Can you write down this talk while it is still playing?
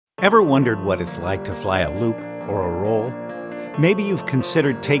Ever wondered what it's like to fly a loop or a roll? Maybe you've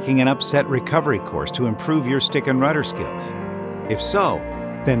considered taking an upset recovery course to improve your stick and rudder skills. If so,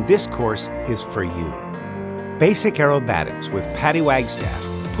 then this course is for you. Basic Aerobatics with Patty Wagstaff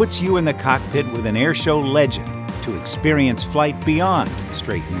puts you in the cockpit with an airshow legend to experience flight beyond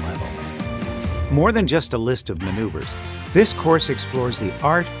straight and level. More than just a list of maneuvers, this course explores the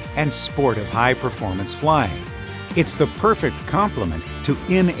art and sport of high-performance flying. It's the perfect complement to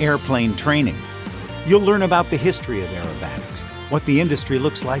in-airplane training. You'll learn about the history of aerobatics, what the industry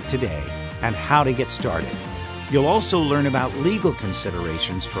looks like today, and how to get started. You'll also learn about legal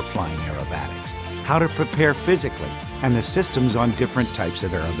considerations for flying aerobatics, how to prepare physically, and the systems on different types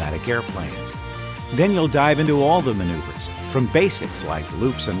of aerobatic airplanes. Then you'll dive into all the maneuvers, from basics like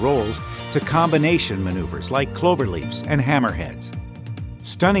loops and rolls to combination maneuvers like cloverleafs and hammerheads.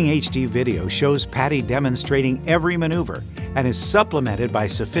 Stunning HD video shows Patty demonstrating every maneuver and is supplemented by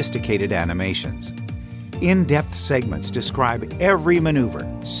sophisticated animations. In-depth segments describe every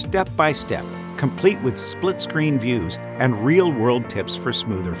maneuver, step by step, complete with split-screen views and real-world tips for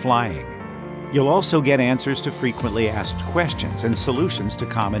smoother flying. You'll also get answers to frequently asked questions and solutions to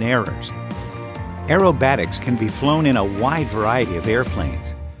common errors. Aerobatics can be flown in a wide variety of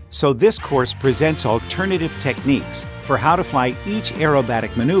airplanes, so this course presents alternative techniques for how to fly each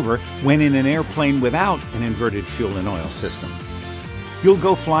aerobatic maneuver when in an airplane without an inverted fuel and oil system. You'll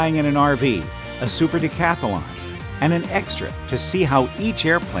go flying in an RV, a super decathlon, and an extra to see how each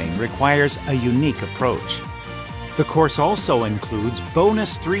airplane requires a unique approach. The course also includes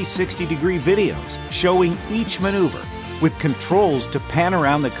bonus 360-degree videos showing each maneuver with controls to pan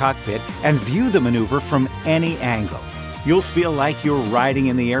around the cockpit and view the maneuver from any angle. You'll feel like you're riding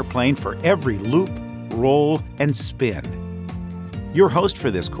in the airplane for every loop, roll, and spin. Your host for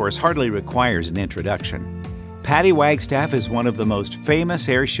this course hardly requires an introduction. Patty Wagstaff is one of the most famous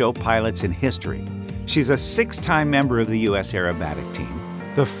airshow pilots in history. She's a 6-time member of the U.S. Aerobatic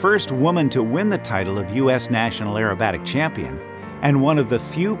team, the first woman to win the title of U.S. National Aerobatic Champion, and one of the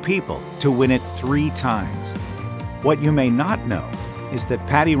few people to win it 3 times. What you may not know is that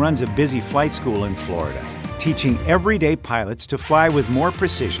Patty runs a busy flight school in Florida, teaching everyday pilots to fly with more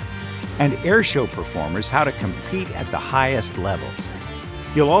precision and airshow performers how to compete at the highest levels.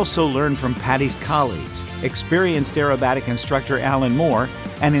 You'll also learn from Patty's colleagues, experienced aerobatic instructor Alan Moore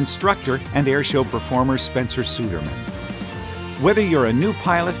and instructor and airshow performer Spencer Suderman. Whether you're a new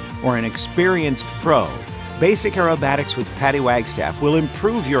pilot or an experienced pro, Basic Aerobatics with Patty Wagstaff will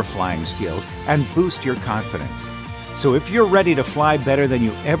improve your flying skills and boost your confidence. So if you're ready to fly better than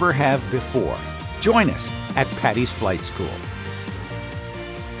you ever have before, join us at Patty's Flight School.